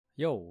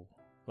Yo,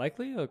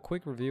 likely a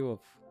quick review of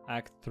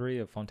Act 3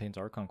 of Fontaine's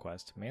Archon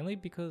Quest, mainly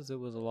because it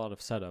was a lot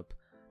of setup,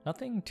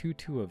 nothing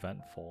too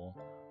eventful.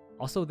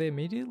 Also, they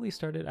immediately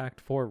started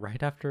Act 4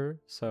 right after,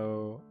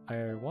 so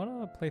I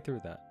wanna play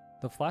through that.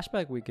 The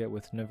flashback we get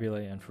with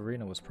Neuvillette and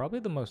Furina was probably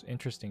the most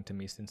interesting to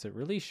me since it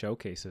really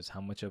showcases how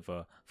much of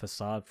a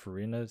facade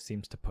Furina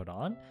seems to put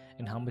on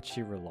and how much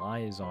she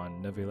relies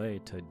on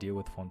Neuvillette to deal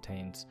with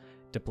Fontaine's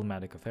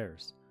diplomatic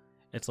affairs.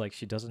 It's like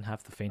she doesn't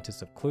have the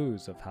faintest of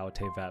clues of how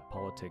Teyvat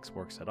politics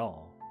works at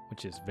all,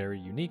 which is very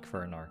unique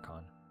for an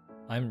Archon.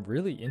 I'm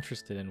really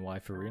interested in why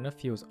Furina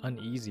feels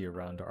uneasy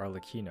around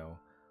Arlecchino.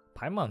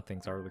 Paimon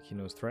thinks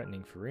Arlecchino is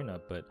threatening Furina,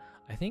 but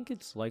I think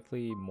it's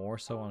likely more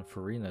so on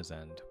Furina's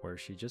end, where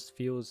she just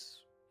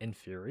feels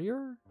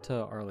inferior to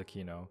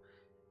Arlecchino,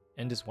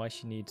 and is why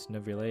she needs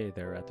Neuvillette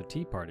there at the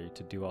tea party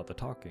to do all the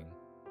talking.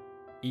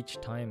 Each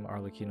time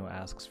Arlecchino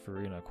asks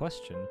Furina a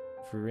question,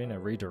 Furina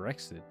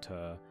redirects it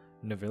to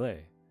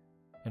Neuvillette.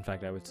 In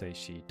fact, I would say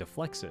she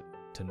deflects it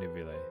to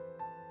Neuvillette.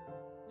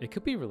 It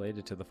could be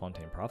related to the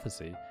Fontaine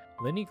prophecy.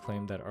 Lenny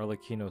claimed that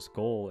Arlecchino's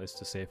goal is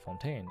to save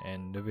Fontaine,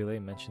 and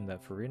Neuvillette mentioned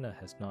that Furina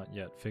has not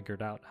yet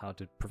figured out how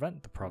to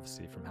prevent the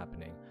prophecy from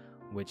happening,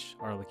 which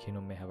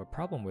Arlecchino may have a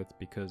problem with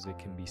because it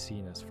can be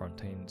seen as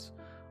Fontaine's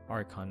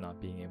Archon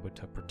not being able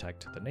to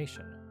protect the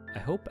nation. I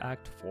hope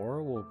Act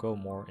 4 will go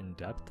more in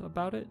depth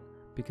about it,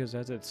 because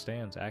as it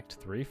stands, Act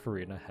 3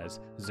 Furina has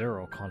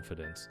zero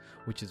confidence,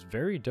 which is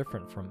very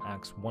different from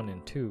Acts 1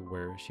 and 2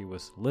 where she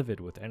was livid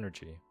with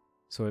energy.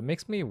 So it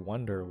makes me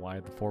wonder why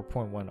the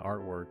 4.1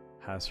 artwork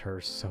has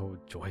her so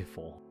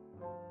joyful.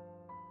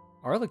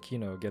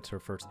 Arlecchino gets her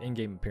first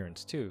in-game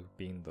appearance too,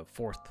 being the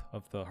fourth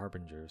of the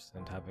Harbingers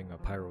and having a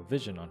pyro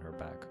vision on her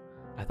back.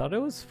 I thought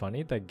it was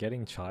funny that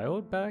getting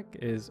Childe back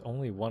is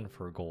only one of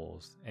her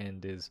goals,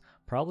 and is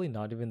probably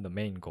not even the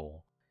main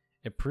goal.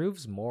 It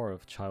proves more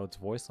of Childe's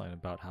voice line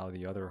about how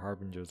the other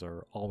Harbingers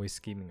are always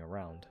scheming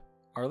around.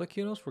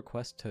 Arlecchino's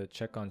request to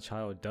check on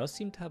Childe does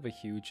seem to have a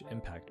huge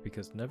impact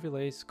because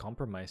Neuvillette's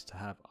compromise to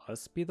have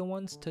us be the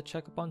ones to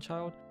check up on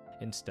Childe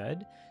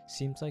instead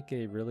seems like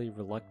a really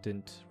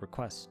reluctant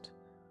request.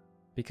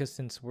 Because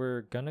since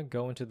we're gonna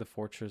go into the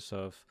fortress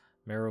of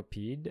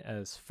Meropide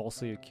as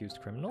falsely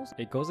accused criminals,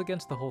 it goes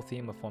against the whole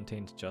theme of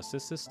Fontaine's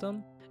justice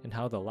system and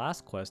how the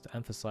last quest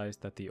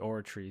emphasized that the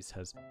Oratrice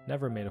has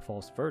never made a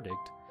false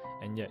verdict,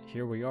 and yet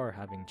here we are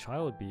having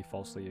Childe be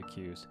falsely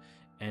accused,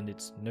 and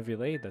it's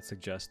Neuvillette that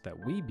suggests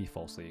that we be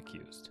falsely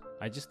accused.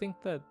 I just think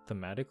that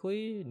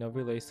thematically,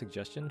 Neuvillette's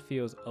suggestion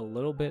feels a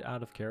little bit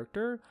out of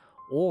character,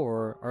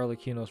 or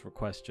Arlecchino's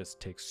request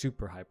just takes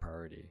super high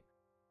priority.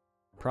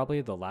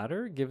 Probably the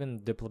latter,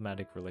 given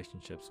diplomatic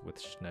relationships with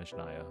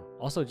Snezhnaya.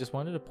 Also, just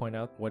wanted to point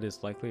out what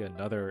is likely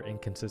another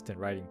inconsistent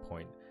writing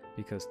point,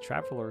 because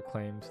Traveler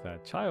claims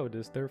that Childe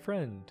is their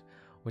friend,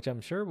 which I'm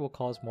sure will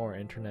cause more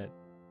internet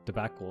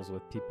debacles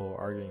with people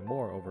arguing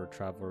more over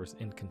Traveler's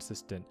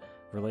inconsistent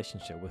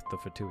relationship with the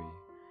Fatui.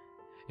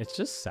 It's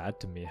just sad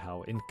to me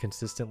how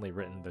inconsistently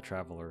written the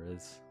Traveler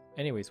is.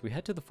 Anyways, we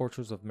head to the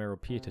fortress of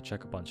Meropide to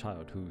check up on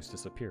Childe, who's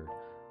disappeared.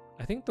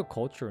 I think the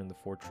culture in the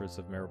fortress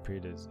of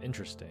Meropide is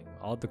interesting.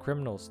 All the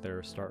criminals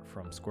there start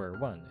from square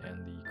one,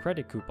 and the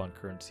credit coupon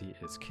currency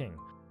is king.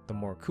 The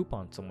more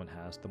coupons someone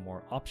has, the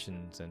more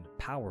options and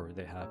power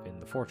they have in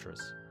the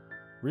fortress.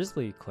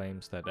 Wriothesley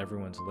claims that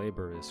everyone's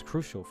labor is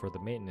crucial for the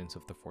maintenance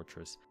of the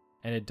fortress,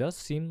 and it does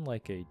seem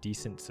like a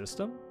decent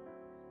system.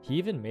 He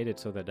even made it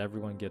so that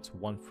everyone gets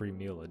one free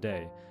meal a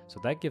day,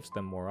 so that gives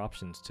them more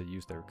options to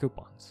use their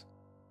coupons.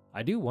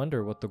 I do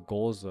wonder what the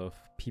goals of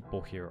people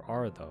here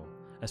are though,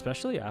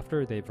 especially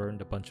after they've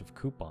earned a bunch of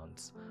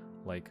coupons.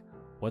 Like,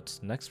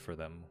 what's next for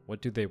them?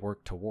 What do they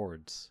work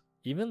towards?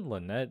 Even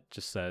Lynette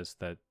just says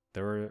that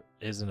there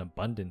is an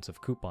abundance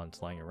of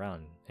coupons lying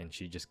around, and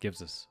she just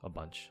gives us a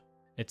bunch.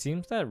 It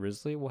seems that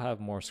Wriothesley will have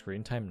more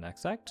screen time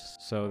next act,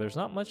 so there's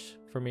not much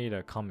for me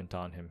to comment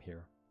on him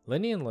here.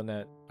 Lenny and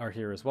Lynette are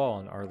here as well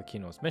on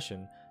Arlecchino's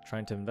mission,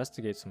 trying to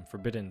investigate some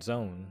forbidden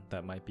zone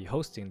that might be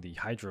hosting the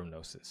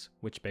Hydrognosis,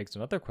 which begs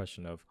another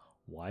question of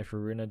why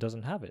Furina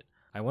doesn't have it.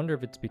 I wonder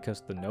if it's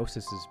because the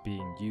Gnosis is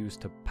being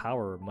used to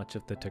power much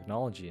of the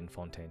technology in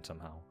Fontaine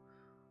somehow.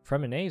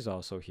 Freminet is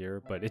also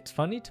here, but it's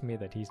funny to me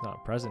that he's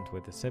not present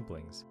with his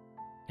siblings.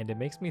 And it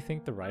makes me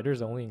think the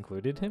writers only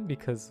included him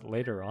because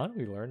later on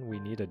we learn we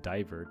need a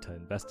diver to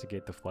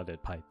investigate the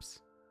flooded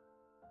pipes.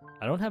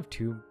 I don't have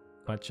too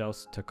much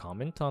else to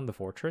comment on the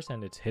fortress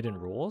and its hidden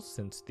rules,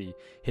 since the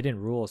hidden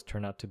rules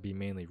turn out to be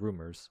mainly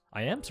rumors.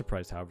 I am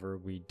surprised, however,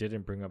 we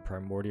didn't bring up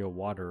primordial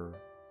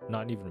water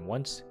not even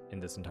once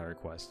in this entire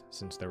quest,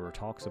 since there were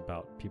talks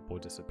about people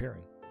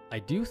disappearing. I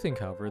do think,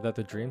 however, that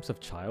the dreams of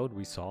Childe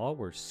we saw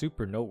were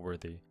super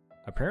noteworthy.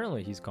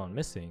 Apparently he's gone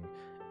missing,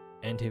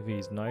 and if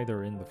he's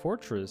neither in the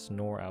fortress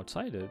nor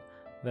outside it,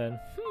 then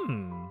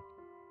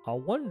I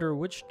wonder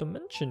which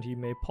dimension he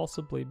may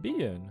possibly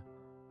be in.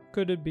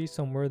 Could it be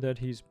somewhere that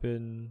he's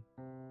been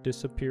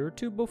disappeared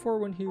to before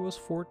when he was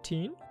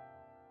 14?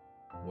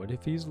 What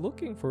if he's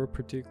looking for a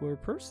particular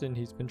person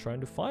he's been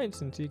trying to find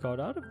since he got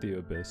out of the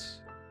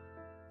abyss?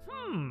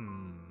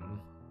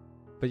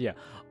 But yeah,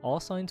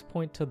 all signs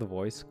point to the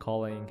voice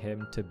calling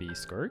him to be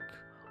Skirk,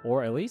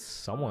 or at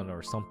least someone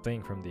or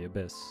something from the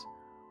abyss.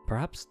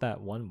 Perhaps that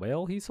one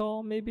whale he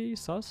saw, maybe?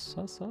 Sus.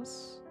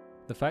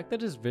 The fact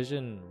that his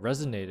vision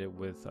resonated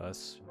with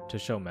us to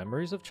show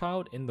memories of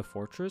Childe in the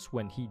fortress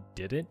when he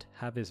didn't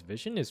have his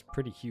vision is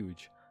pretty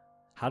huge.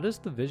 How does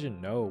the vision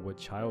know what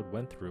Childe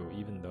went through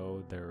even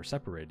though they're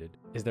separated?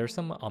 Is there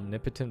some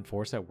omnipotent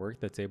force at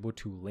work that's able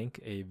to link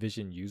a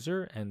vision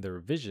user and their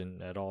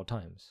vision at all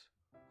times?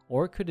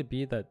 Or could it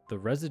be that the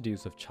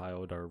residues of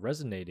Childe are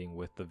resonating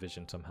with the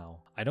vision somehow?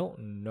 I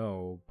don't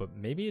know, but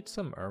maybe it's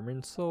some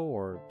Irminsul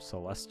or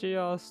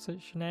Celestia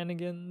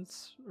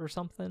shenanigans or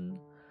something?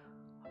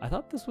 I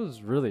thought this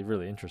was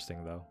really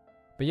interesting though.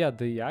 But yeah,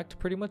 the act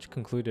pretty much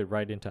concluded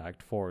right into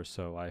Act 4,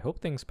 so I hope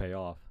things pay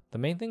off. The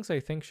main things I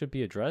think should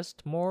be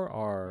addressed more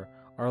are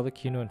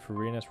Arlecchino and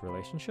Furina's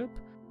relationship,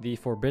 the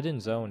forbidden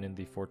zone in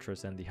the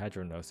fortress and the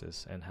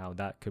hydronosis and how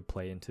that could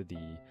play into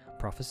the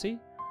prophecy,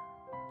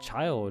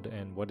 Childe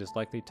and what is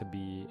likely to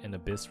be an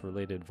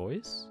abyss-related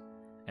voice,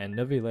 and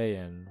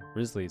Neuvillette and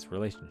Wriothesley's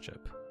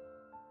relationship.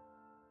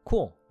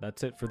 Cool,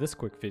 that's it for this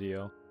quick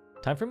video.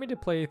 Time for me to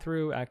play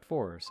through Act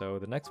 4, so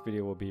the next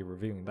video will be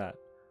reviewing that.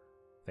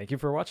 Thank you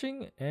for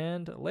watching,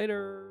 and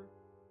later!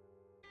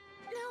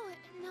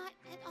 No, not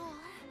at all.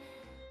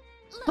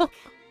 Look,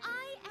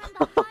 I am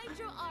the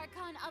Hydro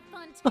Archon of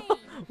Fontaine.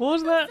 What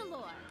was that?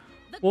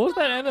 What was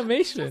that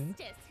animation?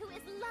 Who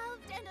is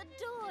loved and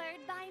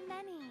adored by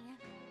many.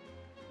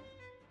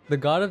 The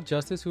god of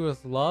justice who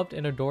is loved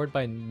and adored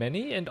by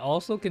many and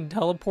also can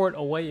teleport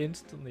away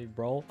instantly,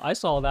 bro. I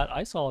saw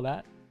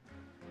that.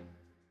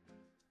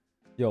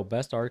 Yo,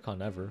 best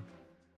Archon ever.